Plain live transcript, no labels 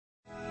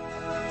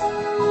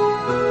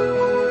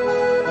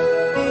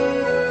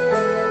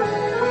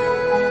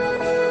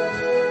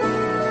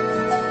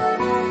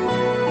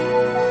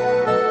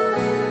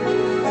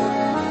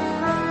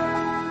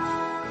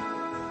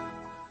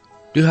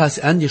Du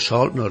hast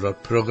angeschaut naar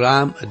het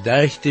programma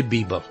Durch de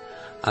Bibel.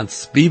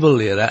 Als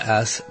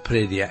Bibellehrer is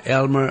prediker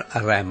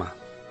Elmer.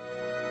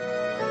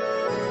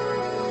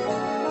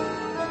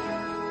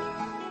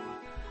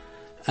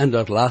 En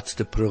dat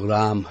laatste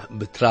programma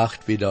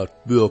betracht we dat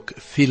boek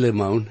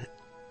Filemon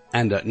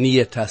en dat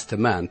Nieuwe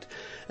Testament.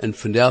 En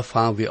vandaar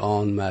vangen we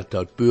aan met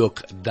dat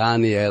boek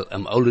Daniel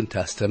im Oude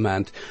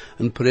Testament.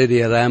 En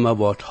prediker Elmer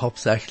wordt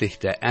hauptsächlich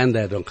de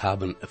Enleidung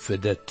hebben voor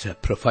dit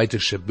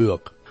prophetische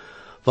boek.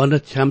 Wanneer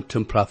het komt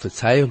om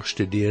Prophezeiung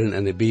studieren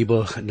in de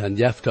Bibel, dan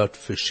heeft dat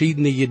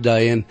verschiedene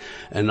ideeën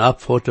en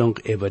opvattingen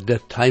over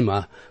dit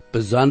thema,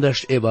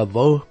 besonders over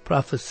wo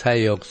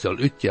Prophezeiung soll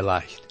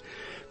uitgelegd.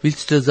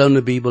 Willst du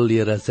zo'n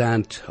Bibellehrer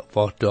zijn,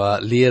 wat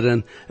daar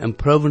leren en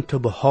proben te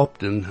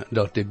behaupten,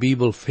 dat de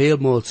Bibel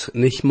veelmals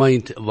niet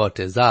meint wat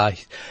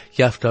zegt,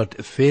 heeft dat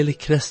vele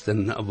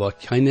Christen, wat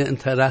keine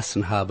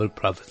Interessen hebben,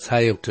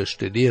 Prophezeiung te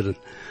studieren.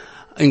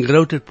 Een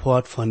grote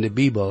part van de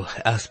Bibel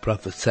is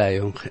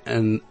Prophezeiung,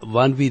 en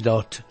wanneer we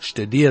dat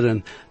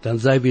studieren, dan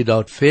zijn we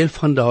dat veel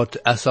van dat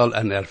is al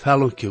een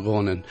ervaring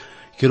gewonnen,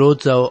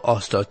 groot zo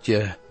als dat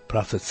je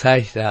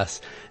prophezeit is,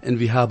 en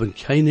we hebben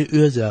keine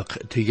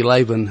Ursache te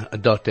geloven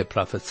dat de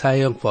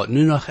Prophezeiung, wat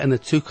nu nog in de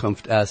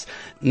Zukunft is,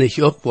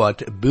 niet ook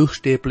wordt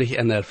buchstäblich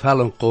in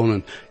ervaring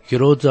gewonnen,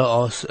 groot zo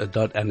als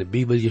dat in de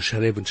Bibel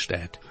geschreven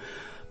staat.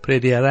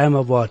 Prediker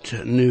Elmer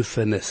wordt nu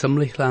voor een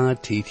ziemlich lange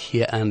tijd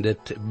hier aan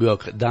dit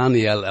boek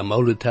Daniel im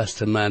Oude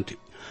Testament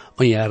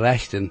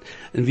onderrichten,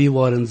 en we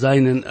worden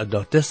zien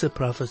dat deze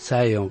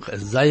Prophezeiung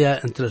zeer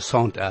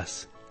interessant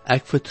is.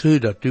 Ik vertrouw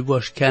dat u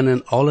wordt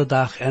kennen alle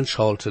dag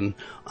inschalten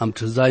om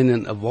te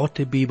zien wat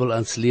de Bibel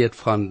ons leert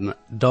van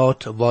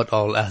dat wat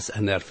al is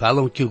in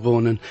ervaring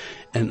gewonnen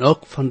en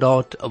ook van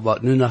dat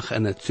wat nu nog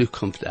in de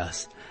toekomst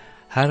is.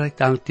 Herr, ik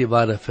dank je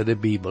waarde voor de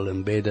Bibel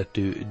en bid dat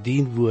u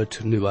dien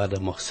woord nu waarde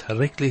mocht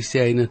schrikkelijk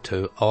zijn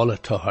te alle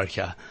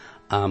toehoorgen.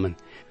 Amen.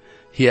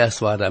 Hier is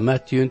waarde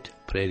met junt,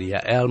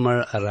 prediker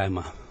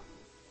Elmer.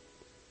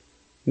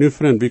 Nu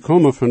vriend, we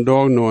komen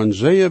vandaag naar een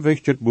zeer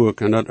wichtig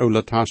boek in het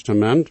Oude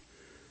Testament,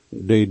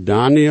 de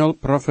Daniel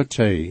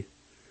profetie.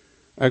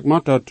 Ik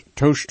moet dat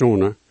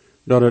toestonen,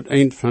 dat het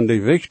een van de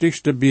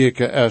wichtigste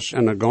boeken is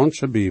in de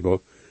ganse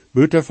Bibel,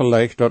 buiten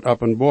vielleicht dat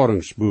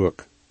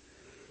openbaringsboek.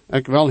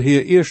 Ik wil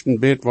hier eerst een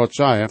beetje wat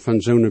zeggen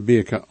van zo'n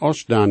boeken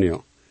als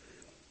Daniel.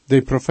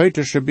 De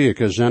profetische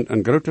boeken zijn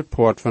een grote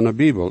part van de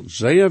Bibel,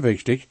 zeer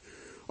wichtig,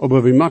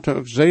 maar we moeten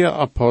ook zeer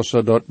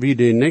oppassen dat we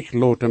die niet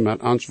laten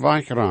met ons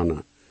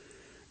wegrennen.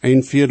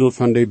 Een vierdel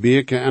van de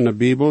boeken in de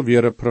Bibel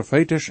waren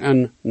profetisch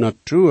en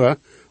natuur,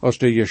 als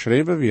die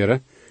geschreven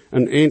waren,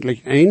 en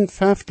eindelijk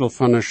 1/5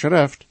 van de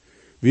schrift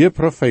weer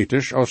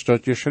profetisch, als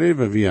dat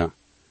geschreven weer.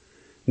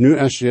 Nu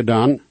is je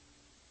dan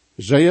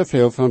zeer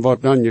veel van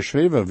wat dan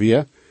geschreven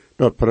weer,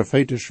 dat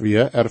profetisch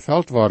weer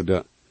ervuld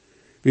worden.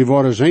 We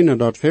worden zien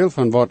dat veel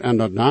van wat in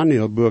dat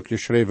Danielboek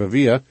geschreven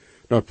weer,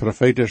 dat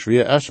profetisch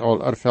weer is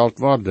al ervuld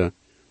worden.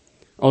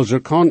 Also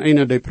kan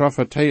een de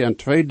profetie in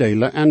 2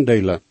 delen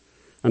indelen.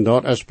 En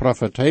dat is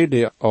profetie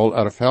die al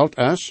ervuld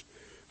is,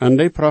 en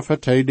de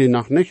profetie die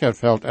nog niet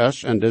ervuld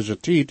is in deze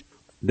tijd,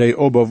 die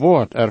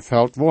overwoord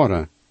ervuld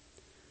worden.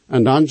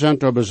 En dan zijn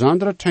er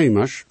bijzondere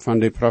thema's van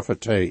de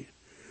profetie.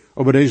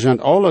 Maar die zijn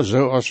alle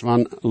zo als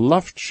van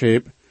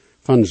luchtscheep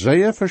van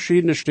zeer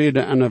verschillende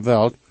steden in de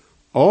wereld,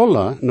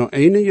 alle naar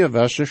een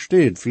gewisse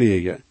stad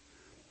vliegen.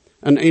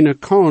 En een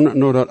kan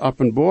naar dat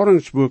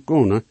openbaringsboek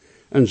gaan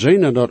en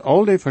zien dat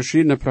al die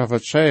verschillende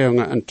profetieën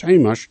en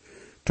thema's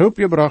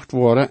toegebracht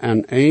worden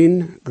in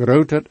één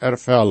grote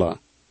ervulling.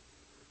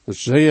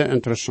 Zeer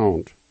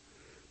interessant.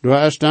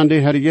 Daar is dan de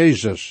Heer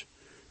Jezus,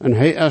 en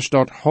hij is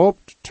dat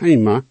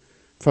hoofdthema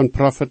van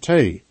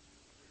profetie.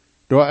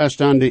 Daar is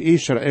dan de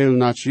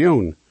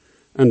Israël-nation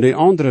en de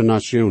andere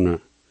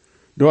nationen.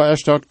 Daar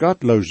is dat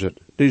Gottloosheid,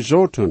 de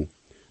zoten,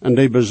 en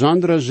de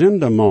bijzondere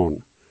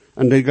zindeman,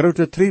 en de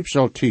grote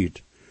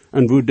triebseltijd,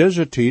 en wo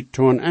deze tijd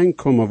toe een eind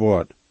komen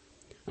wordt.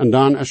 En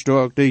dan is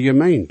daar ook de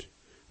gemeente,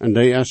 en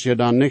die is je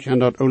dan niet in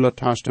dat Oude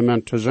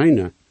Testament te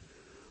zien.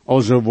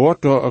 Also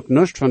wordt daar ook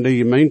niets van de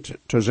gemeente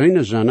te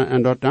zien zijn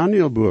in dat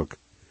Danielboek.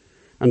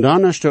 En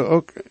dan is er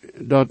ook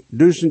dat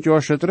 1000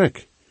 jaar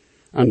rijk.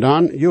 En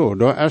dan, ja,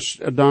 daar is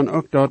dan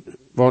ook dat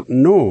wat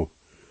nou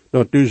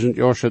dat 1000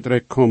 jaar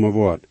rijk komen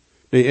wordt.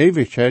 De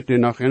eeuwigheid die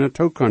nog in de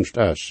toekomst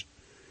is.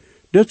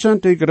 Dit zijn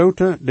de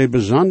grote, de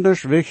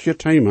bijzonders wichtige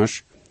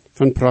thema's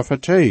van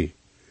profetie.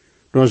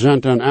 Daar zijn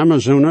dan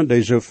Amazonen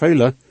die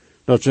zoveel,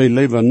 dat ze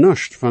leven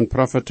niets van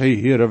profetie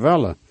hier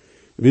willen,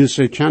 wil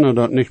ze kennen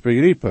dat niet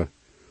begrijpen.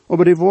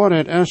 Maar de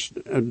waarheid is,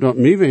 dat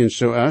mij wens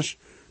zo is,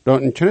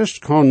 dat een Christ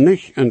kan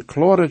niet een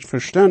klare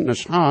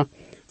verständnis hebben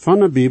van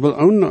de Bibel,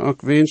 ohne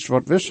ook wens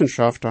wat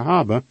wetenschap te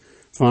hebben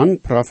van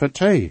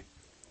profetie.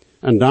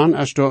 En dan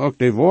is er ook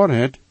de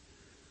waarheid,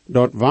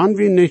 dat wanneer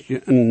we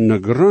niet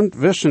een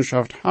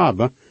grondwetenschap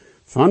hebben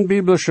van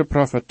biblische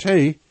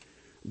profetie,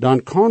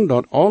 dan kan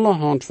dat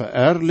allerhand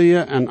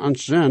vererlijken en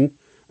ontzien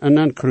en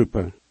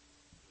enkruipen.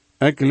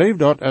 Ik geloof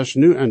dat als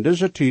nu in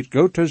deze tijd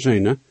goed te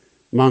zijn,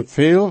 maakt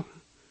veel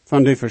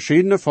van de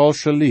verschillende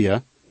valse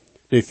leer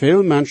die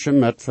veel mensen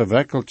met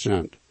verwikkeld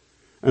zijn.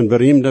 Een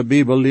beroemde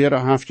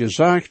bibelleraar heeft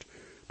gezegd,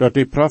 dat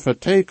die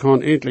profetie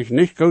kan eigenlijk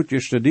niet goed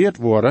gestudeerd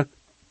worden,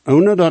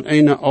 ohne dat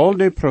een al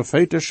die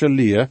profetische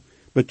leer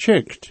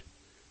becheckt,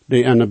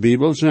 die in de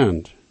Bibel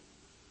zijn.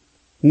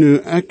 Nu,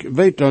 ik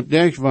weet dat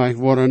dergweg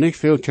worden niet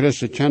veel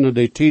christen kennen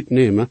die tijd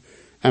nemen,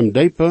 om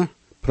diepe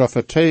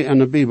profetie in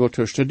de Bibel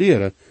te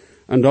studeren.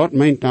 En dat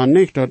meent dan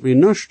niet dat we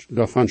niets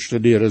daarvan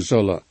studeren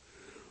zullen.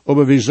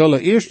 Maar we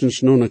zullen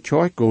eerstens naar de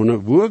kerk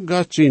gaan, waar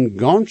God zijn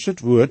ganse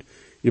woord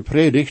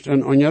gepredigt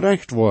en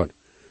ongerecht wordt.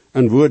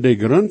 En waar de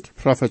grond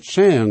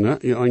profetieën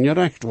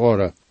ongerecht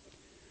worden.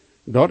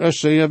 Dat is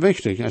zeer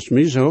wichtig, is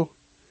mij zo.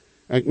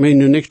 Ik meen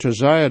nu niet te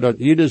zeggen dat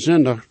iedere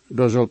zondag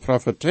door zal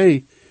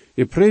profetie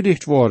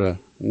gepredigt worden.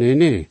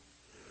 Nee.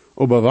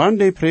 Maar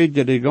wanneer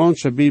je de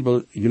ganze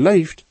Bibel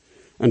geleeft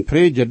en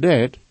je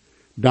dat,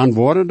 dan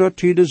worden dat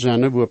tijden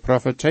zinnen waar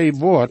profetie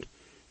wordt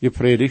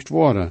gepredigt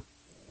worden.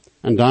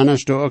 En dan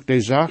is er ook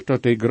de zaak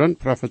dat de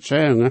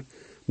grondprofetieën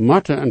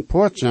moeten een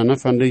poort zijn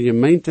van de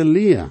gemeente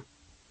leer.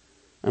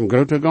 Im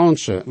grote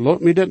ganse,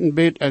 laat me dit een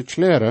beetje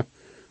erklären,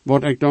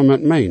 wat ik daarmee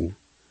meen.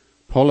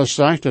 Paulus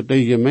zegt dat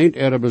de gemeente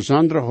er een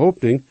bijzondere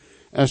hooping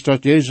is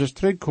dat Jezus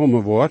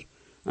terugkomen wordt,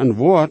 en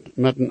wordt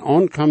met een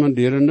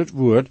aankommenderend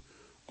woord,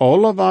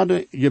 alle waar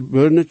de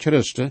geboren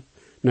Christen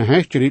naar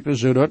hecht riepen,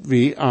 zodat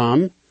we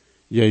aan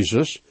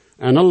Jezus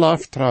en een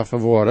laf treffen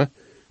worden,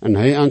 en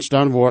hij ons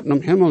dan woorden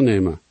om hemel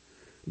nemen.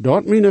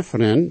 Dat, mijn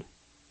vriend,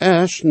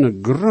 is een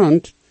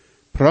grond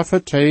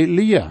profetie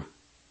leer.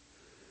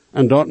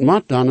 En dat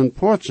moet dan een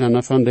poort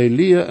zijn van de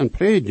leer en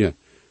predje.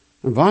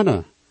 En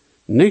wat?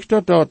 Niet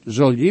dat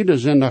zal iedere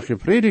zondag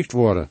gepredigd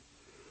worden,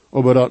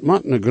 maar dat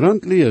moet een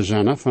grondleer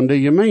zijn van de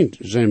gemeente,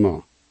 zeg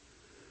maar.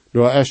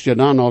 Daar is je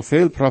dan al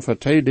veel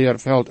profetie die er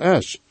veld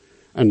is,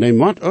 en die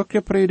moet ook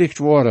gepredigd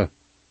worden.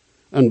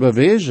 En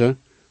bewezen,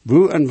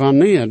 hoe en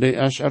wanneer die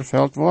is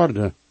erveld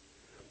worden.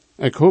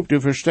 Ik hoop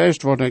u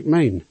verstaat wat ik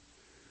meen.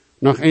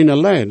 Nog een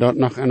leid dat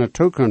nog in de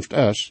toekomst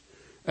is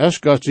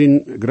God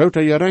zijn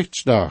grote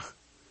gerechtsdag.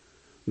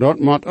 Dat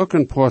moet ook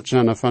een poort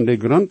zijn van de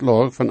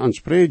grondlag van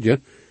ons predje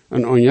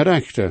en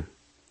ongerechte.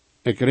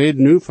 Ik red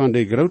nu van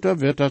de grote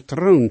witte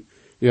troon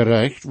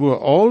gerecht, waar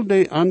al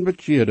die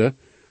aanbetjeden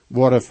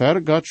worden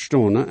ver God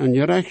stonen en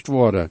gerecht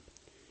worden.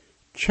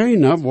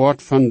 China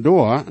wordt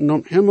vandoor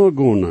naar hemel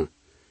gaan.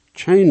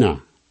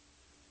 China.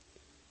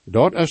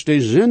 Dat is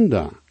de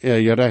zinde,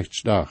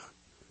 gerechtsdag.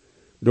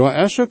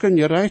 Daar is ook een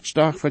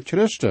gerechtsdag voor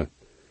Christen.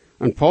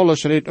 En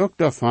Paulus redt ook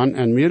daarvan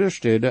in meerdere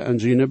steden in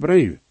zijn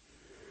brief.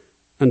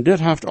 En dit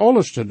heeft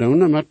alles te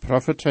doen met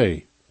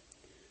profetie.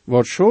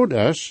 Wat schoot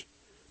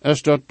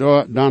is dat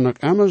er dan ook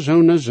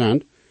Amazonen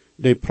zijn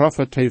die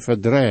profetie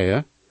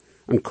verdraaien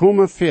en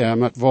komen ver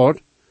met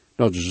wat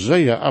dat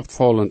zeer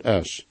opvallend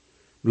is.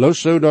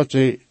 Bloos zodat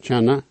ze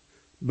kunnen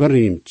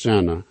bereemd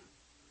zijn.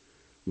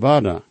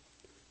 Waarde,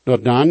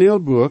 dat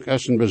Daniel-boek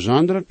is een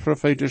bijzonder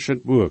profetische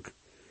boek.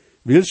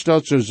 Wils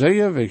dat zo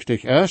zeer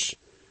wichtig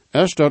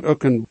is dat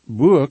ook een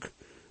boek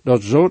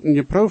dat zoten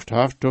geproefd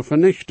heeft te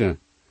vernichten.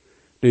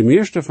 De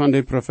meeste van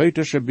de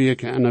profetische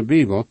boeken in de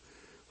Bibel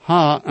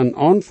ha een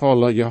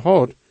aanvallen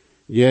gehad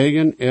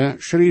tegen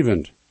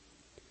schrijvend.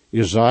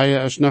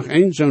 Jesaja is nog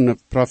een zo'n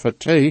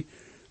profetie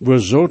waar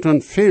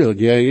zoten veel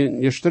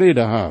tegen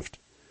gestreden heeft.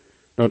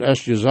 Dat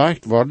is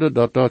gezegd worden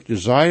dat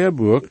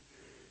Jesaja-boek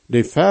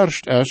de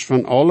verst is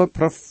van alle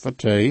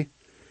profetie,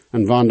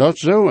 en wanneer dat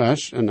zo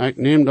is, en ik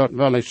neem dat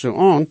wel eens zo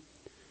aan,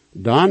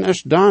 dan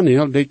is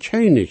Daniel de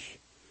koning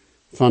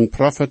van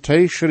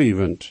profetie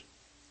schrijvend.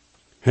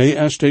 Hij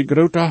is de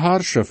grote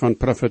heerser van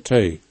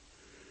profetie.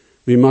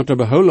 We moeten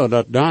behouden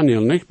dat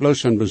Daniel niet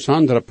bloos een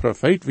bijzondere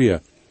profeet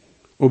weer,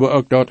 maar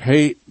ook dat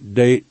hij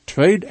de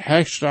tweede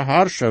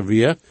heerser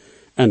weer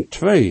en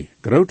twee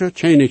grote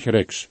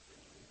koninkrijks.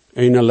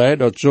 Een leid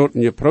dat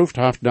zoten geproefd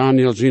heeft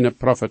Daniel zijn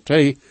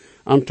profetie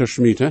aan te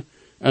smieten,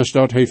 is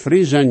dat hij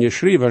vrij zijn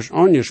schrijvers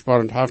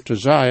aangespaard heeft te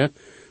zeggen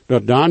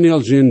dat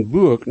Daniel zijn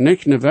boek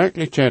niet de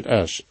werkelijkheid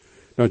is,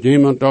 dat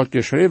iemand dat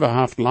geschreven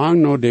heeft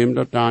lang nadat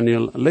dat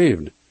Daniel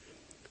leefde.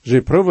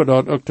 Ze proeven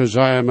dat ook te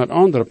zeggen met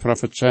andere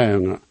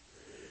profetieën.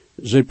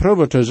 Ze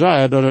proeven te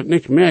zeggen dat het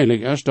niet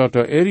mogelijk is dat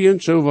er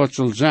ergens zo wat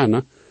zal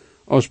zijn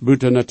als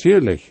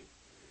buitennatuurlijk.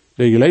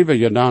 Die leven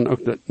je dan ook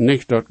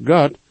niet dat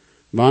God,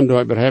 wanneer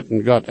er überhaupt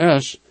een God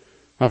is,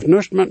 heeft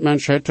niets met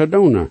mensheid te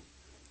doen.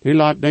 Hij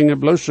laat dingen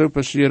bloos zo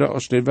passeren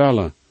als die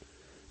willen.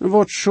 En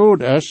wat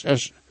schoon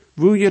is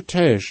hoe je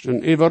teest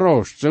en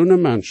überrascht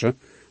zo'n mensen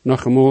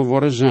nog eenmaal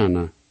worden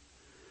zijn.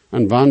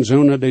 En wanneer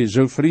zo'n die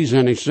zo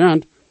vrijzinnig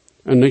zijn,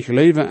 en niet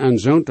leven en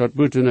zo'n dat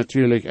buiten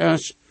natuurlijk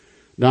is,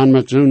 dan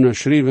met zo'n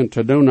schrijven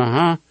te doen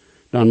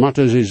dan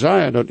moeten ze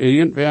zeggen dat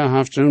irgendwer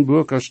heeft zo'n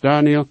boek als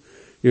Daniel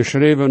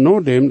geschreven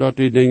nadat dat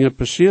die dingen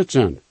passiert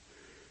zijn.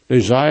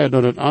 Die zeggen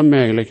dat het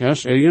onmogelijk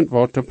is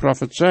irgendwat te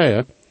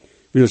profetieën,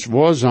 wils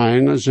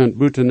waarzijnen zijn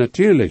buiten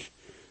natuurlijk,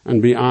 en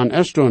bij aan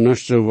is er niet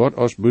zo wat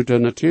als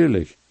buiten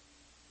natuurlijk.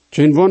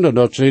 Geen wonder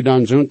dat ze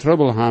dan zo'n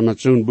trouble hebben met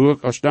zo'n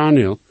boek als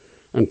Daniel,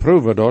 en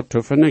proeven dat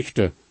te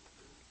vernichten.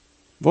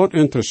 Wat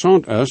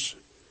interessant is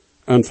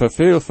En voor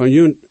veel van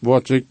jullie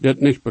wordt zich dit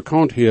niet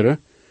bekend heren,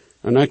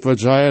 en ik wil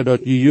zeggen dat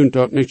jullie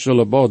dat niet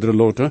zullen boderen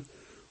laten,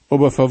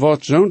 maar voor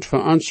wat zo'n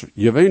voor ons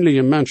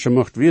gewöhnliche mensen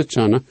mocht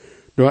weten,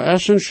 door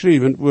Essen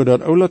schrijven wordt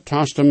dat Oude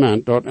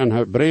Testament, dat in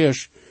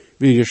Hebreeuws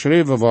wie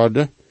geschreven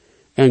worden,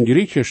 en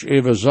Griechisch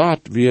even zat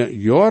wie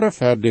jaren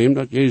verdem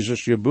dat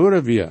Jezus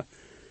geboren weer.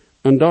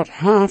 En dat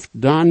heeft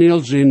Daniel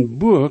zijn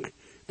boek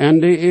en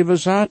de even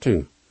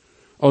zaten.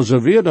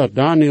 Also weer dat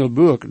Daniel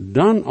boek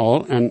dan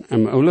al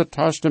in Oude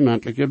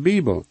Testamentelijke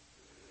Bibel.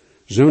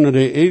 Zonder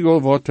de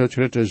egel wat te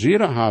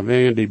kritiseren hebben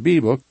in de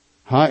Bibel,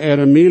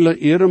 Miele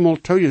eenmaal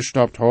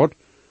toegestapt had,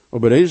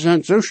 maar die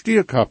zijn zo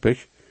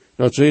stierkappig,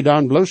 dat ze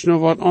dan bloos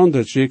nog wat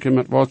anders zoeken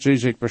met wat ze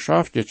zich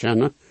beschäftigen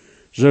kennen,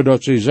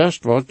 zodat ze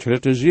zest wat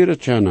kritiseren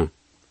kennen.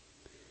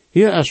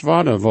 Hier is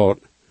wat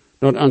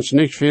dat ons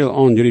niet veel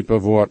aangeroepen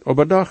wordt,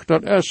 maar dacht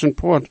dat is een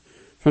poort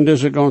van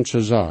deze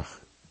ganze zaak.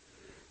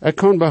 Ik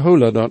kan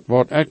behouden dat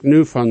wat ik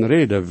nu van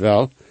reden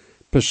wil,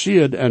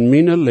 passiert in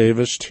mijn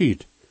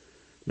levenstijd.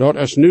 Dat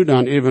is nu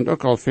dan even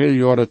ook al veel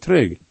jaren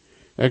terug.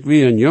 Ik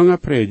wie een jonge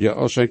prediker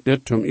als ik dit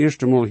zum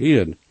eerste mal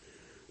hield.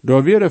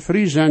 Door weer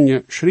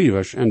Friesanje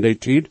schrijvers in die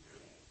tijd,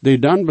 die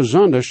dan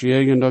bijzonders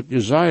tegen dat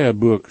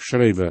Jesaja-boek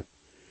schreven.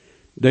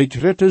 Die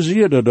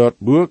kritiseerden dat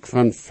boek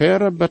van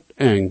verre bet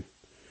eng,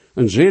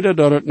 en zeiden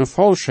dat het een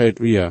valsheid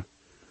weer,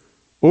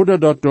 oder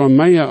dat door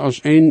mij als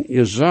een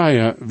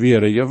Jesaja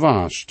weer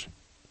gewaast.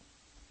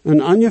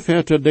 En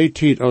ongeveer te die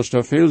tijd, als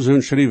er veel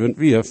zo'n schrijvend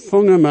weer,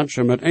 vangen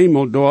mensen met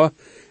eenmaal door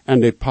en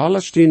de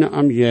Palestina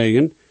am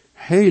jagen,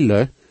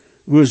 hele,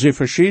 wo ze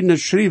verschillende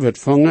schrijvend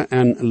vangen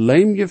en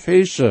leem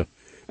feesten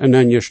en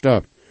dan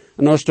gestapt.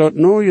 En als dat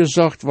nou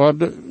gezegd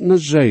wordt, na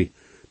zij,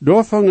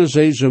 daar vangen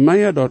ze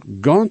meer dat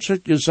ganze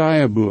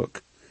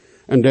Jesaja-boek.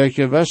 En door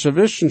gewisse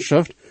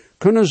wissenschaft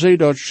kunnen ze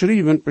dat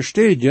schrijven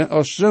besteden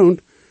als zo'n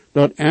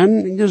dat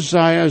in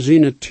Jesaja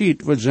zijn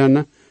tijd wordt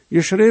zijn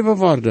geschreven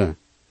worden.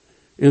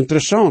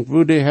 Interessant,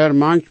 wo de Herr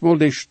manchmal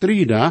de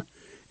strijder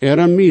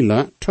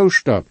Miele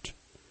toestapt.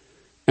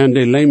 En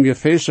de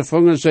leemgefeesten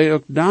vangen ze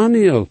ook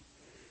Daniel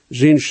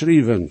zijn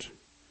schrijvend.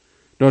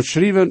 Dat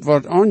schrijvend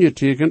wordt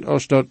aangetekend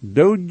als dat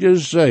dode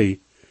zij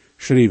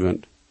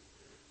schrijvend.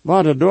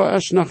 Waar daar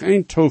is nog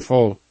een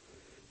toeval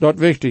dat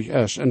wichtig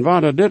is. En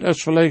waar dit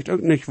is vielleicht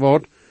ook niet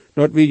wordt,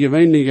 dat wie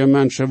gewöhnliche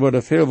mensen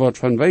worden veel wat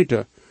van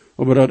weten.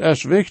 Maar dat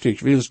is wichtig,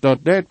 wils dat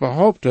dit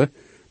behaupten,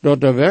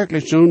 dat er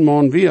werkelijk zo'n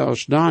man wie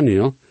als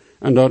Daniel,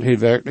 en dat hij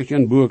werkelijk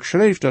een boek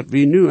schreef dat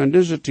wie nu in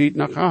deze tijd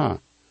nog ha.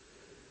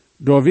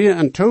 Door weer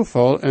een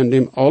toeval in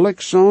dem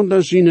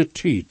Alexander zijn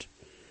tijd,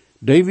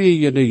 die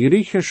wie de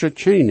Griechische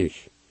koning,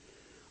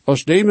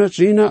 als die met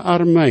zijn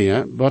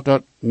armee, wat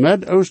dat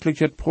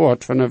Middoostelijke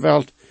poort van de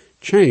wereld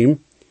kwam,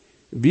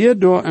 weer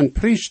door een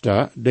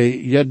priester,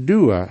 die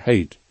Jedua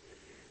heet.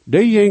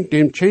 Die ging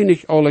dem koning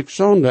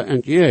Alexander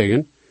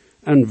entgegen,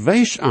 en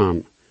wees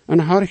aan, en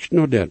harcht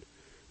nog dit,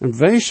 en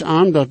wees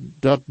aan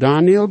dat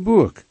Daniel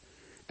boek.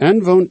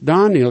 En want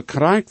Daniel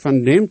krijgt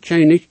van dem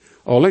koning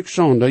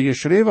Alexander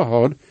geschreven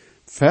had,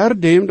 ver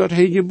dem dat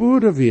hij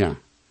geboren weer.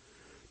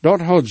 Dat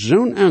had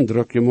zo'n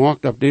indruk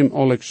gemaakt op dem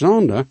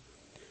Alexander,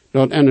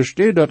 dat in de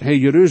stad dat hij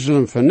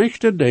Jeruzalem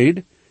vernichten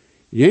deed,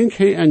 ging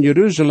hij in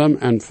Jeruzalem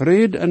en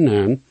vrede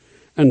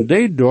en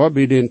deed door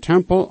bij den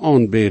tempel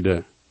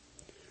aanbeden.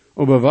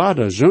 Maar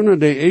waarde, zonder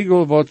de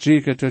egel wat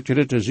zeker te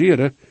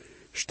kritiseren,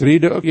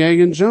 strijden ook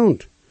tegen zoon,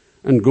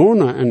 en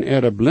gona en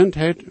ihre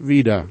blindheid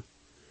wieder.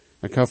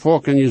 Ik heb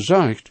vorken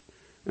gezegd,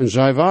 en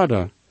zij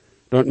waarde,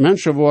 dat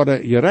mensen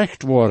worden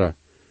gerecht worden,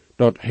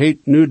 dat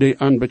heet nu de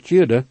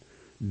aanbekeerde,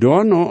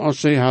 daarna als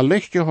ze haar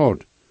licht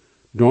gehad,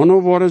 daarna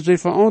worden ze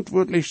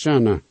verantwoordelijk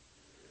zijn.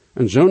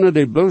 En zonder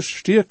die bloos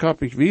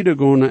stierkappig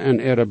wiedergone en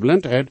ihre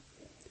blindheid,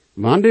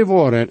 wanneer die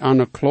waarheid aan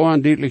een klaar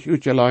en duidelijk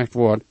uitgelegd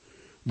wordt,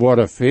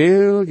 worden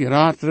veel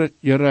grater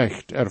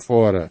gerecht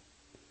ervaren.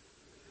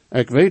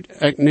 Ik weet,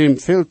 ik neem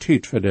veel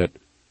tijd voor dit.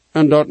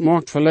 En dat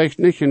maakt vielleicht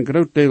niet een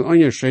groot deel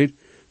onderscheid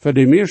voor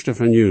de meeste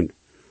van jullie.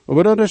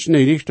 Maar dat is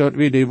nodig dat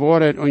we de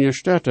waarheid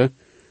ondersteunen,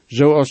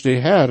 zoals de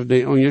Heer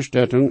de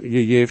ondersteuning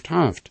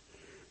gegeven heeft.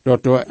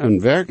 Dat door een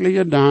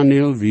werkelijke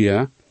Daniel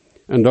weer,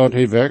 en dat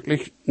hij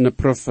werkelijk een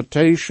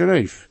profetie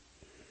schreef.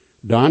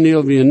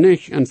 Daniel weer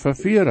niet een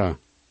vervierer.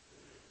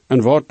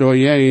 En wat door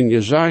jij in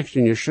gezegd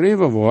en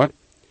geschreven wordt,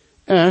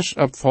 is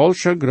op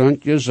valse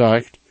grond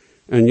gezegd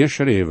en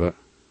geschreven.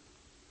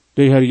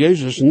 De Heer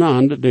Jezus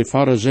naamde de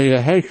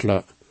Farizeeën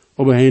hechelen,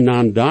 maar hij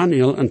nam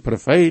Daniel een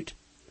profeet,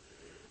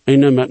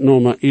 een met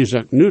name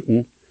Isaac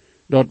Newton,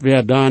 dat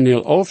weer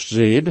Daniel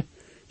afzeed,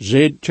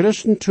 zeed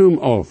Christentum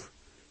af.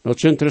 Dat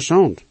is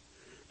interessant.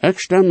 Ik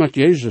stem met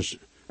Jezus.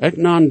 Ik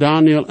nam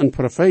Daniel een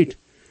profeet.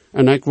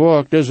 En ik wou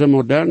ook deze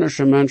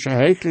moderne mensen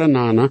hechelen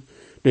aan,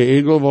 de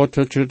egel wordt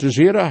te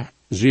kritiseren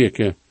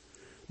zeker.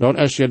 Dat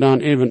is je dan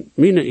even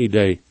mijn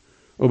idee.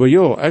 Maar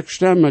ja, ik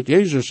stem met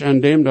Jezus en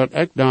dem dat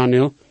ik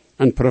Daniel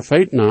een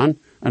profeet nam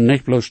en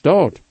niet bloos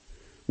dood.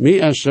 Mij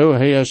is zo,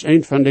 hij is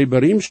een van de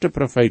beroemdste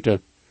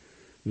profeten.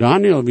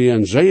 Daniel wie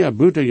een zeer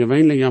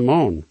buitengewöhnliche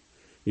man.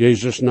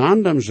 Jezus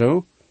nam hem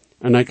zo,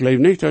 En ik geloof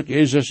niet dat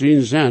Jezus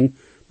zijn zin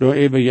door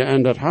even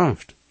geändert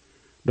heeft.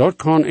 Dat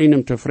kan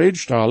einem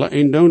tevredenstellen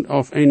en doen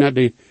of einer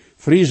die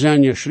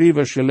Friesanje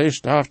schrijvers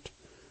gelezen heeft,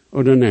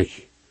 oder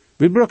niet.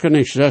 We brauchen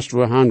niet zest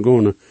we gaan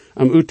gaan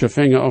om uit te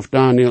vingen of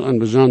Daniel een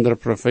bijzondere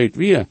profeet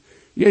weer.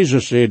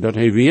 Jezus zei dat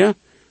hij weer,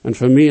 en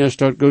voor mij is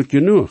dat goed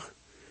genoeg.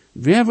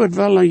 Wer wird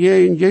wel aan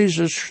je in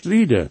Jezus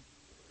strijden?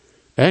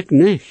 Ik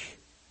niet.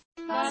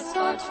 Was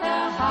Gott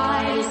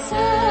verheißen,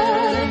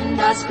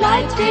 das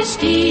bleibt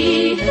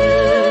bestehen.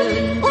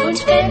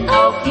 Und wenn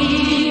auch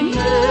Himmel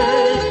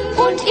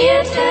und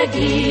Erd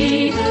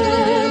vergehen,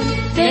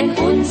 wenn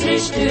unsere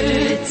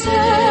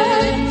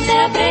Stützen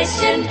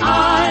zerbrechen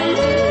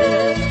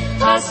alle,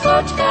 was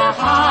Gott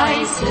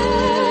verheißen,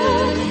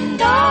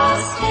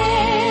 das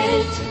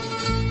hält.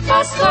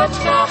 Was Gott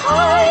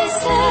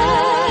verheißen,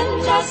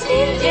 das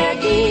will er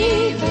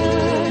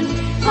geben.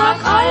 Mag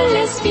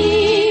alles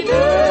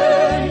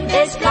geben,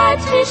 es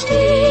bleibt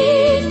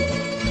bestehen.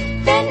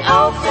 Wenn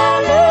auch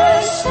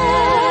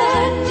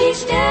verlöschen die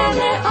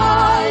Sterne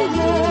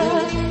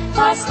alle,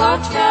 was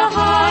Gott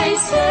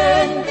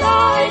verheißen,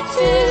 bleibt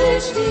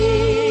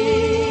bestehen.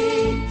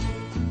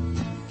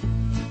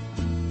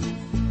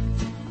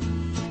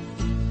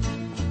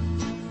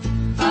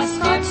 Was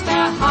Gott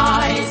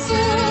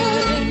verheißen,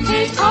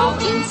 hilft auch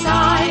in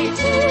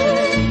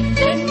Zeiten,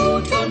 wenn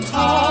Mut und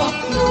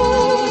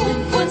Hoffnung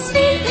uns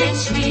will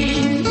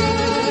entschwinden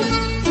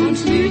und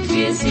müd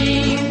wir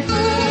sinken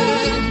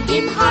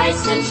im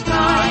heißen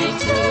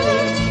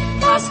Streiten.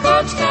 Was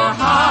Gott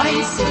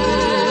verheißen,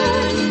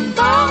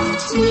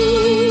 bangt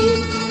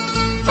nie.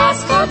 Was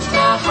Gott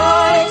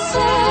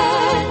verheißen,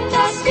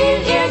 das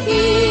will er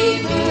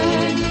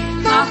geben,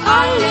 mag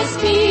alles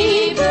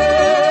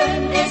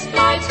geben, es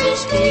bleibt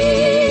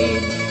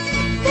bestehen.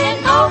 Wenn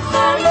auch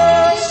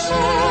verlöschen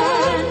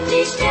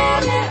die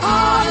Sterne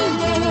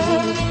alle,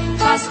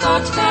 was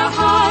Gott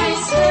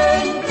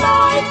verheißen,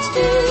 bleibt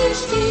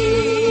bestehen.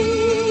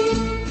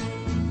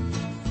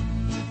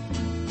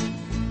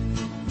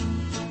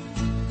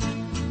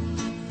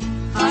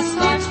 Was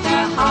Gott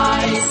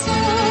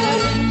verheißen,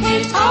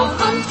 hält auch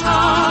am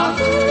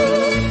Tage,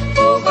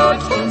 wo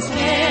Gott uns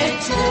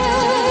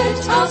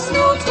rettet aus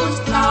Not und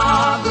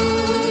Plage.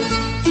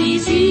 Die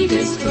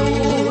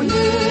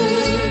Siegeskrone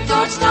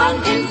dort dann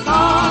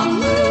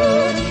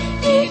empfangen,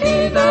 die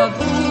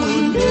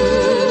überwunden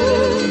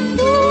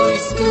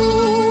durchs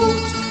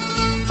Blut.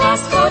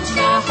 Was Gott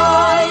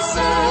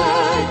verheißen,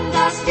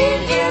 das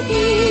will er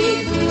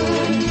geben,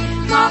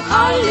 mag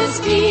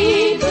alles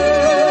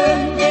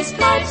geben, es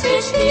bleibt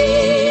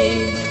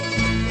bestehen.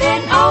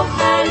 Wenn auch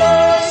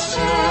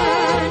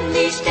verlöschen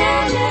die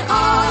Sterne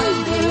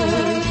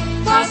alle,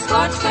 was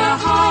Gott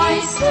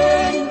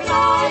verheißen,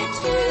 bleibt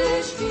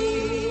bestehen.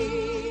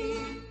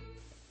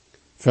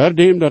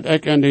 Verdem dat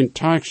ik aan den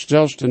tekst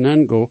zelfs te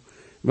nengo,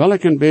 wil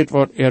ik een beet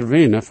wat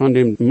erwähnen van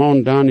dem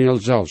man Daniel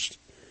zelfs.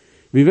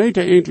 We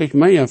weten eigenlijk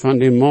meer van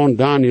dem man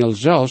Daniel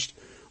zelfs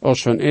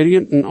als van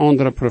irgendein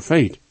andere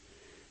profeet.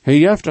 Hij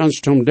heeft ons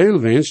zum deel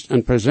wenst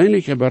een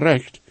persoonlijke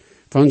bericht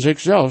van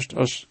zichzelf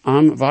als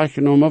arm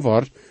weggenomen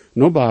wordt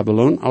naar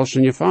Babylon als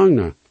een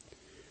gevangene.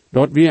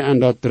 Dat weer in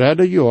dat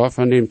derde jaar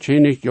van dem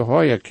König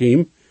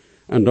Jehoiakim,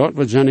 en dat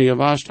wordt zijn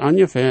geweest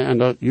ongeveer in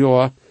dat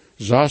jaar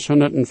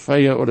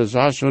 604 oder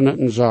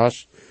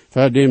 606,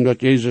 verdem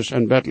dat Jezus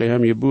in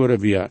Bethlehem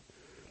geboren werd.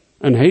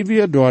 En hij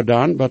weer door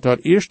dan bij dat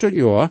eerste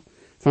jaar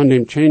van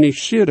dem König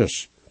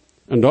Cyrus,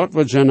 en dat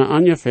wordt zijn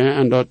ongeveer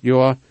in dat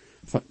jaar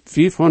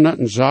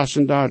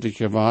 536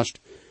 geweest,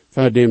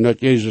 verdem dat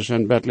Jezus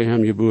in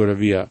Bethlehem geboren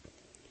werd.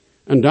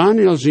 En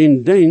Daniel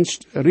zijn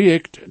dienst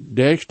reikt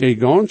durch die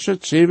ganze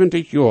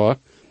 70 jaar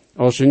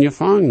als een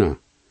gevangene.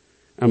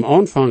 Am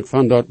Anfang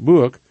van dat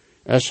boek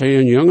is hij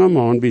een jonge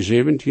man bij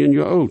 17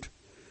 jaar oud.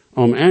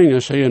 Am einde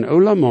is hij een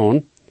oude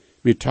man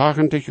bij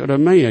 80 oder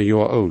meer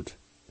jaar oud.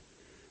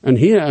 En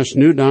hier is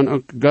nu dan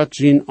ook God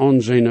zijn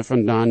aanzien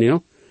van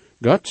Daniel.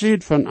 God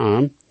ziet van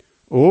hem,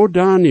 O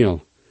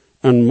Daniel,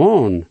 een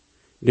man,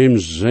 dem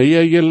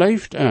zeer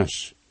geleefd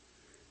is.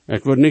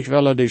 Ik wil niet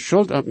willen die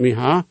schuld op mij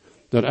ha,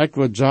 dat ik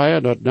wil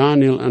zeggen dat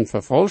Daniel een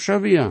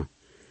vervalser weer,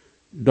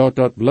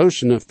 dat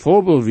bloos een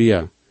voorbeeld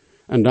weer,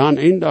 en dan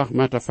een dag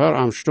met de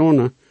verarm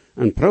stonen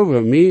en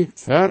probeer mij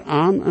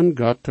verarm en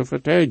God te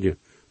vertellen.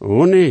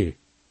 Oh nee.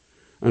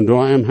 En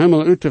door hem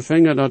hemel uit te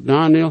vingen dat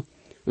Daniel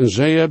een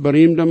zeer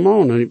beroemde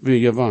man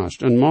weer was,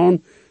 een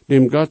man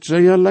dem God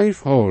zeer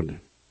lief had.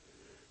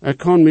 Ik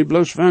kan mij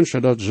bloos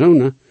wensen dat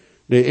zonen,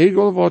 die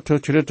egel wat te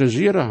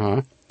kritiseren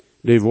ha,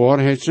 de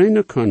waarheid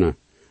zijn kunnen,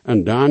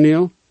 en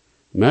Daniel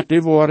met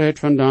de waarheid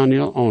van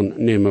Daniel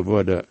aannemen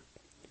worden.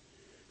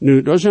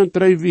 Nu, dat zijn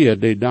 3 weer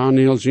die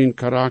Daniel zijn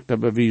karakter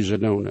bewijzen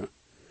doen.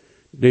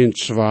 Den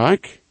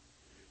zwak,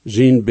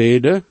 zijn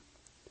bede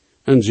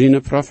en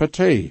zijn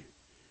profetie.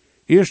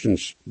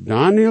 Eerstens,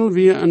 Daniel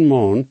weer een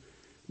man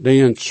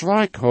die een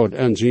zwak had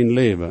in zijn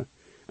leven,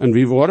 en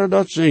wie worden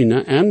dat zien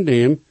en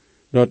dem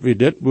dat we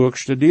dit boek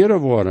studeren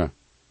worden.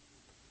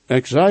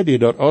 Ik zei die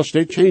dat als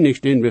de König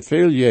den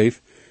bevel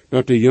geeft,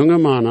 dat de jonge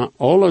mannen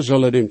alle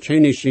zullen dem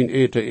König zijn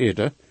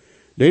eten,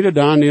 Dede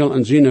Daniel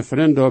en zijn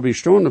vriend daarbij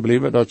staan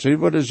bleven, dat zij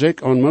worden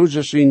zich aan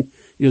Mozes zijn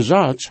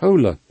gezaats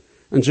houden.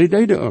 En zij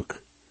deden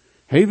ook.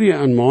 Hij wie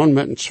een man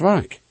met een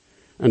zwak.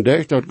 En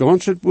durch dat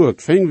ganze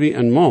boek ving wie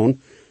een man,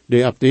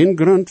 die op den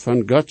grond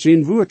van God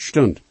zijn woord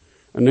stond.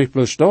 En niet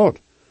bloos dat,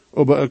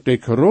 aber ook de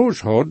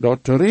courage had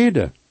dat te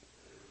reden.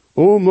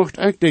 O, mocht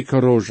ik de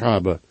courage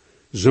hebben,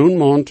 zo'n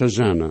man te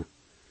zijn.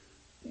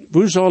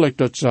 Hoe zal ik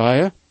dat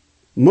zeggen?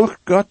 Mocht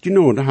God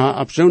genade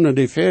ha op zo'n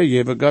de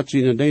vergeven God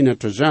zijn dingen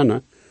te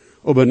zijn,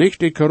 aber nicht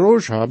de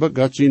courage hebben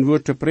God zijn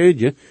woord te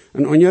predigen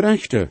en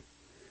ongerechte.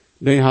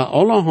 Die ha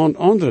allerhand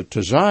andere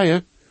te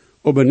zeggen,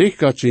 aber nicht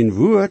God zijn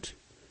woord.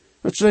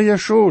 Het zei je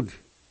schuld.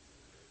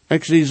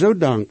 Ik zie zo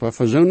dankbaar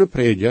voor zo'n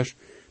predikers,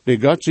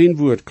 die God zijn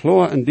woord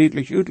klaar en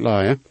duidelijk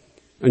uitleggen,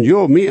 en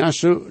jo, mij als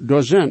zo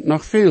docent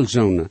nog veel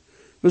zonen,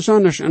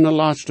 besonders in de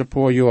laatste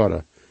paar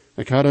jaren.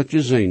 Ik had het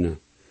gezien.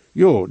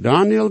 Jo,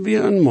 Daniel wie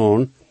een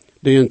man,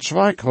 die een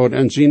zwak had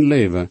in zijn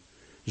leven.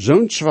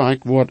 Zo'n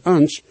zwak wordt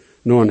ons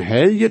naar een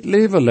heel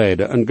leven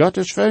leiden, en God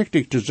is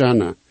veilig te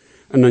zijn,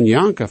 en een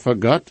janker voor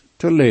God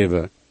te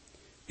leven.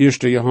 1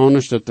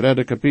 Johannes, de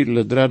 3 kapitel,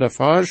 de 3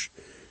 vers,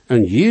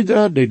 en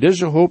jeder die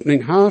deze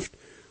hoopning heeft,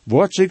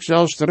 wordt zich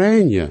zelfs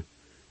reinigen,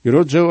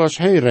 groot zoals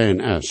hij rein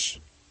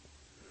is.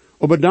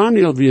 Aber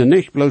Daniel wie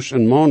niet bloos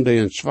een man die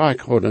een zwak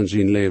had in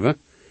zijn leven,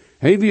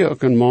 hij wie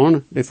ook een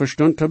man die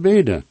verstond te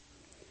beden.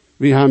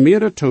 We hebben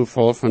meerdere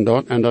toeval van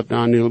dat en dat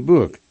Daniel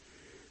boek.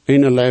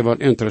 Een wat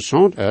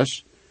interessant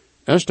is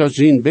dat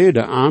zijn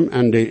beden aan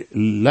en de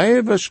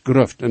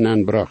levensgruft in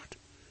hen bracht.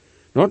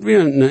 Dat weer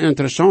een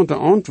interessante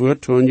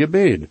antwoord toen je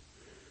bed.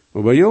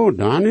 Maar jo,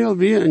 Daniel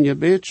weer een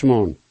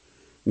gebedsman.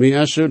 Mij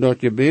is zo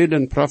dat je bed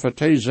en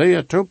profetie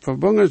zeer top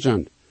verbonden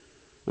zijn.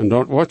 En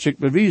dat wordt zich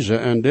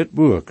bewezen in dit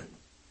boek.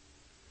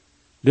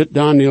 Dit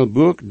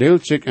Daniel-boek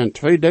deelt zich in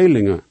 2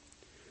 delingen.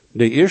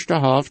 De eerste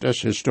helft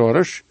is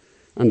historisch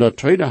en de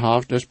tweede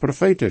helft is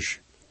profetisch.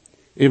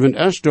 Even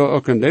is daar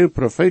ook een deel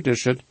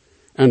profetisch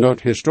en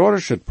dat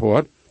historische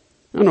poort,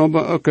 en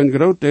ook een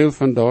groot deel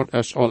van dat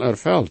is al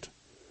erveld.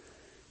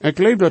 Ik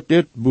geloof dat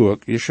dit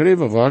boek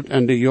geschreven wordt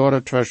in de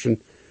jaren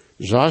tussen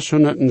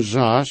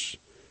 606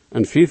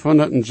 en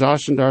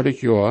 536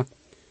 jaar,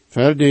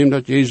 verdien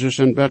dat Jezus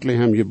in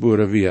Bethlehem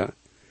geboren werd.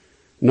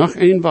 Nog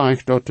een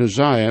weg dat te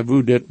zeggen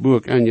hoe dit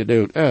boek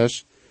ingedeeld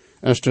is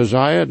te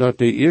zeggen dat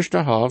de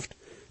eerste helft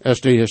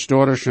is de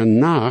historische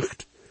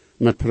nacht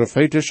met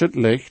profetisch het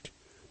licht,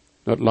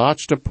 dat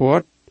laatste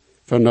poort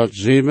van dat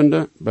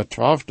 7e bij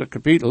 12e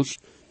kapitels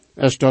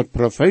is dat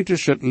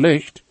profetisch het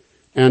licht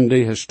en de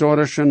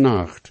historische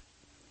nacht.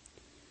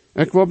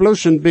 Ik wil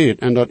bloos een beet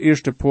en dat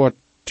eerste poort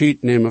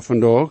tijd nemen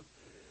vandaag,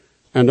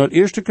 en dat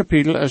eerste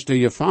kapitel is de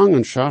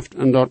gevangenschap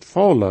en dat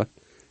vallen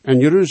in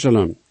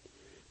Jeruzalem.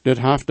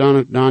 Dit heeft dan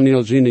ook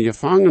Daniel zijn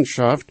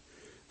gevangenschap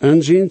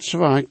en zijn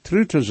zwak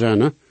terug te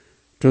zijn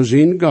te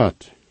zijn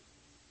God.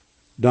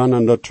 Dan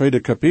in dat tweede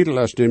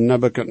kapitel is dem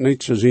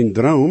Nebuchadnezzar zijn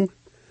droom,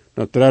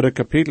 dat derde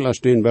kapitel is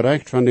den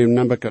bericht van dem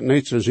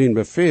Nebuchadnezzar zijn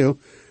bevel,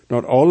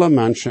 dat alle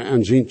mensen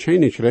en zijn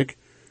koninkrijk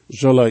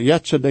zullen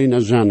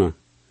jetzedenen zijn.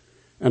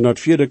 En dat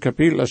vierde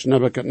kapitel is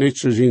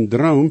Nebuchadnezzar zijn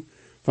droom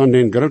van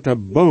den grote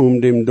boom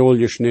dem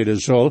doorgesneden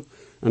zal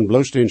en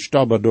bloos den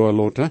stabber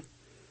doorloten.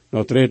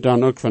 Dat redt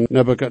dan ook van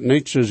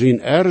Nebuchadnezzar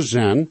zijn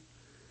zijn.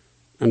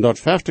 En dat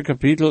 5e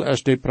kapitel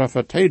is de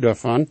profetie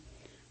daarvan,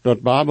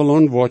 dat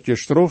Babylon wordt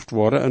gestraft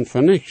worden en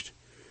vernicht.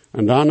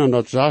 En dan in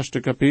dat 6e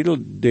kapitel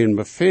den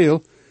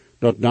bevel,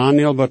 dat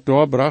Daniel wordt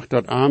doorbracht,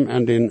 dat arm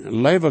en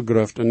den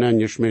levergruft en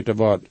gesmeten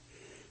wordt.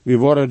 We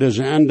worden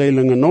deze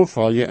indelingen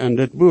novallen in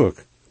dit boek.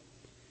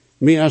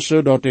 Meer is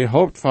zo dat de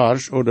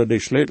hoofdvers, oder de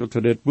sleutel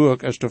te dit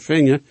boek, is te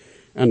vinden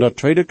in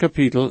dat 2e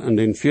kapitel in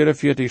den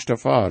 44e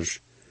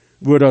vers,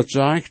 wo dat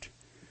zegt,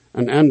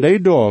 en in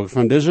die dag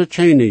van deze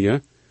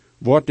tjenige,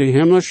 wordt de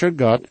hemelse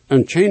God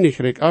een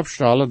koninkrijk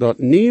afstellen dat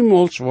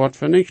niemals wordt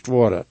vernicht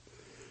worden.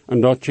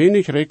 En dat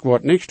koninkrijk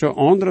wordt niet door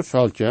andere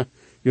veldje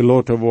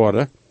gelaten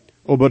worden,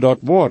 maar dat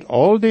wordt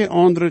al die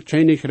andere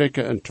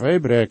koninkrijken in twee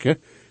breken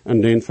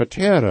en den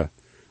verteren.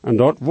 En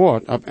dat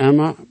wordt op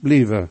Emma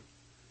blijven.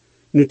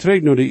 Nu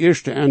trek naar de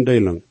eerste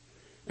indeling.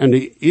 En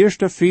de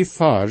eerste 5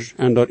 vers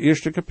en dat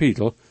eerste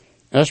kapitel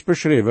is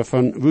beschreven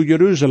van hoe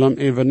Jeruzalem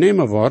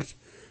overnemen wordt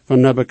van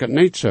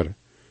Nebuchadnezzar.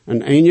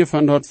 En een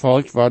van dat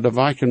volk werd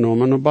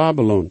weggenomen naar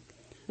Babylon.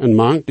 En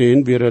mank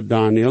den weer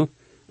Daniel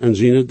en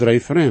zijn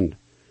 3 vrienden.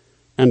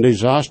 En de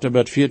 6e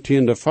bij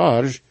 14e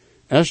vers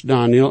is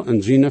Daniel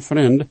en zijn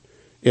vriend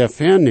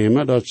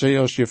vernemen dat zij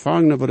als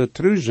gevangenen worden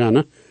terug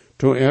zijn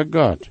tot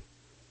God.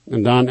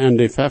 En dan in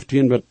de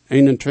 15 bij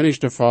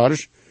 21e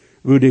vers,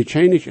 wo de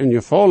koning in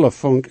gevallen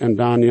vond en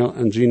Daniel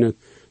en zijn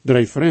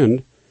 3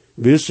 vrienden,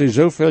 wil ze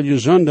zoveel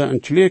gezonder en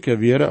kleerker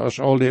worden als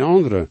al die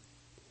anderen.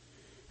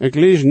 Ik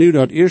lees nu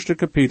dat eerste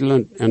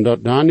kapitel en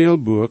dat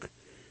Daniel-boek,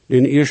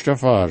 den eerste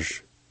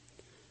vers.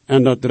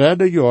 En dat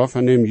 3e jaar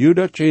van dem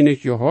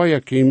Juda-koning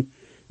Jehoiakim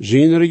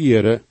zijn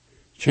regeren,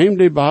 kwam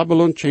de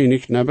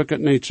Babylon-koning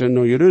Nebuchadnezzar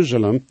naar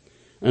Jeruzalem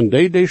en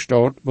deed de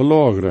stad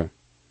belageren.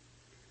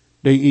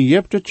 De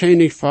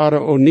Egypte-koning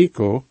Farao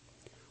Nico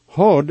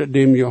had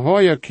dem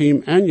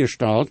Jehoiakim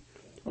angestalt,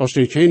 als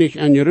de König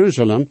in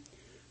Jeruzalem,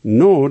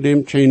 no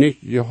dem König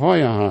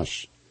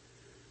Jehoiahas.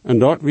 En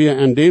dat wir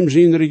an dem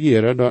zien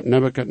regieren, dat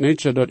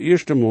Nebuchadnezzar dat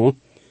eerste Mal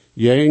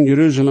in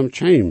Jeruzalem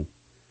kwam.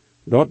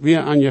 Dat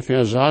wir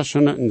ungefähr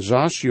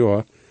 606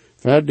 jaar,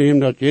 voor dem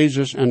dat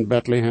Jezus in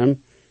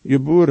Bethlehem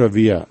geboren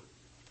weer.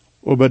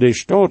 Aber de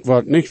stad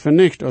wordt niet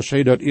vernicht als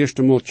hij dat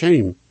eerste Mal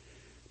kwam.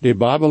 De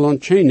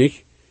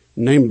Babylon-König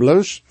neemt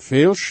bloos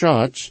veel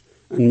schatz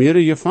en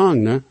meerdere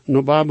gevangenen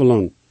naar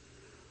Babylon.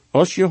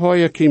 Als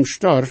Jehoiakim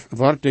starf,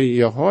 wordt de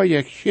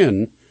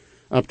Jehoiachin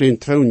op den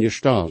troon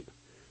gesteld.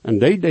 En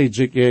die deed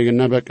zich tegen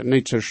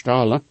Nebuchadnezzar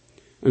stalen,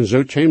 en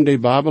zo kwam de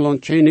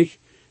Babylon-König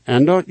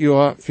in dat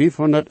jaar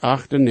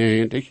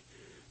 598,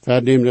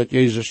 voor dem dat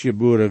Jezus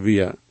geboren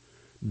weer.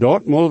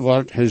 Dortmal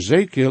wordt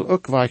Hezekiel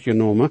ook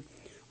weggenomen,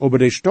 aber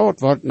de stad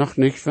wordt nog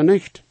niet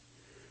vernicht.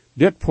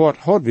 Dit poort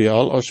hadden we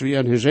al als we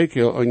in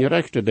Hezekiel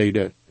ongerechte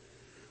deden.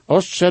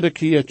 Als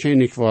Zedekia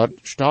König wordt,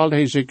 staal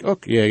hij zich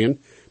ook tegen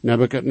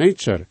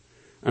Nebuchadnezzar.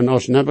 En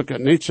als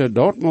Nebuchadnezzar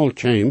dortmal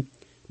kwam,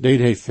 deed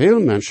hij veel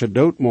mensen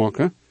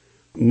doodmaken,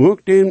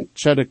 mocht dem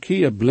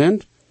Zedekia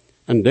blind,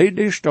 en deed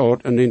de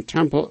stad en den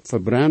tempel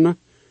verbrennen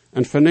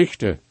en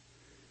vernichten.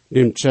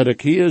 Dem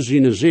Zedekia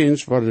zijn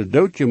ziens worden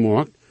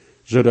doodgemaakt,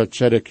 zodat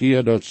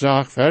Zedekia dat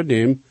zag voor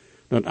dem,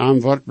 dat aan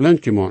wordt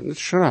blind gemaakt. Dat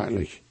is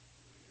schrijnlijk.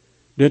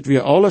 Dit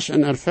weer alles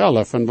in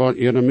ervellen van wat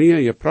Jeremia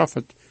je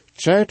profet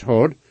tijd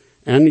had,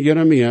 en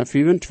Jeremia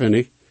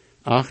 25,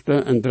 8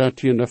 en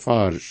 13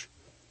 vers.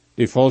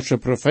 Die valse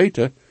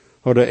profeten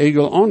hadden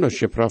egel anders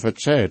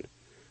geprofeteerd,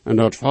 en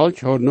dat volk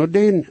had nog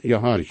den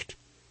gehoord.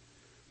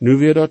 Nu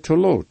weer dat te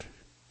laat.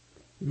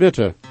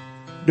 Bitte,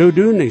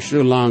 doe niet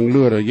zo lang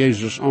luren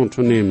Jezus aan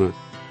te nemen,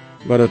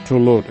 maar het te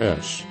laat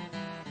is.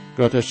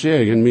 God is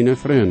zegen, mijn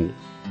vriend.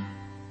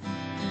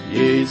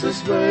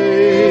 Jesus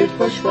weet,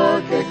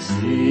 versprach ik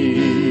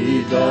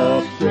zie,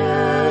 dat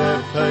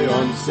geeft hij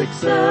ons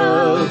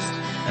zichzelf,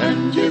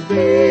 en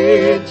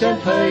gebed en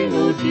hij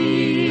nu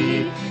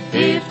die,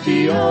 heeft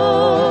hij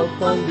op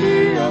van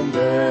wie am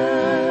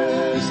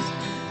best.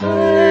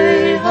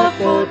 Hij hat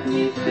God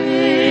niet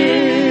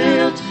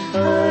veert,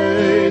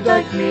 hij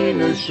dekt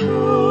meine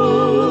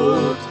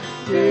schuld.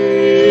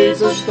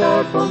 Jezus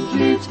starb und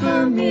litt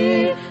für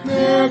mich,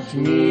 merkt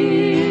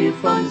mich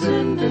von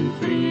Sünden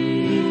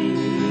frei.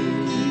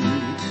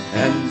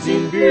 En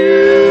zijn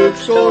buik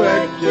zo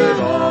echt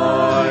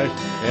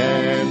gereicht,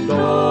 en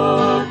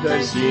dat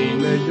hij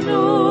zijn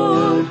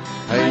groot,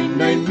 hij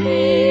neemt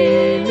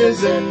meine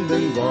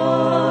Sünden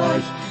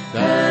weg,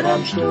 der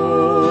am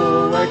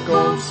Stuhl er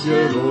kommt's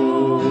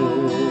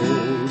geruht.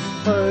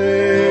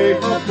 Hij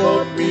hat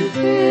Gott mich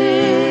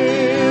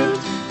verehrt,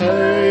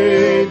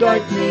 hij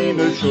dekt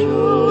meine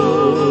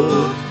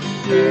Schuld.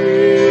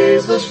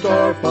 Jesus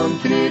starb am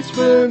Kreuz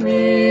für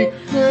mich,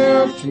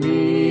 macht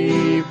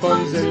mich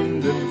von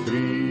Sünden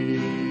frei.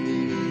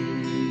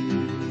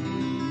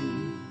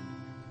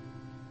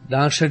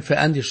 Dankeschön für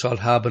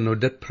angeschaut haben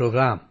und das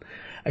Programm.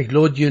 Ich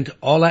lade junt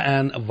alle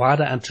an,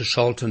 weiter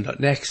anzuschalten das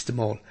nächste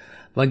Mal.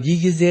 Wenn je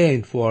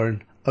gesehen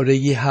worden, oder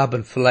je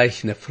haben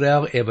vielleicht eine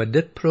Frage über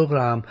das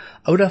Programm,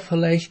 oder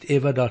vielleicht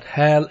über das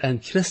Heil in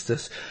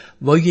Christus,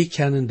 wo je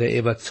können die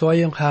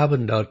Überzeugung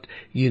haben, dass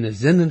jene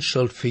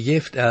Sinnenschuld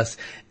vergift ist,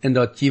 und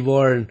dass je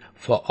wollen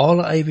vor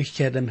aller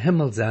Ewigkeit im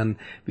Himmel sein,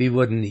 wir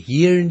würden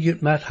hier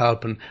jut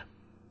mithelfen,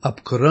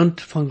 aufgrund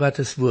von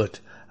Gottes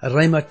Wort.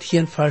 Römer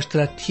 10, Vers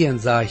 13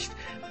 sagt,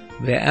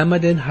 wer immer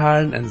den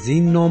Herrn in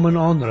seinen Namen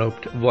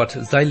anruft, wird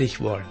selig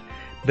worden.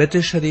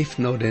 Bitte schrift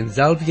nur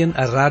denselben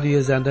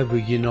Radiosender, wo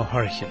je noch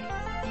horchen.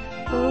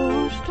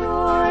 O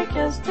stark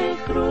ist der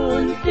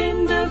Grund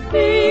in der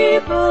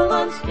Bibel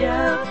ans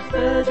Geld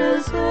für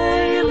das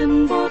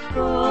Heilen, wat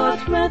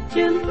Gott mit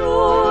den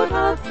Blut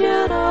hat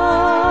gerat.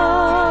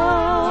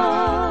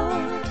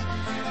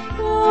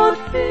 Gott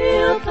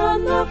fehlt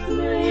dann noch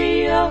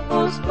mehr,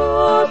 aus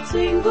Gott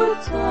sein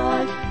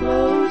Gutzeit,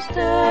 bloß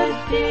der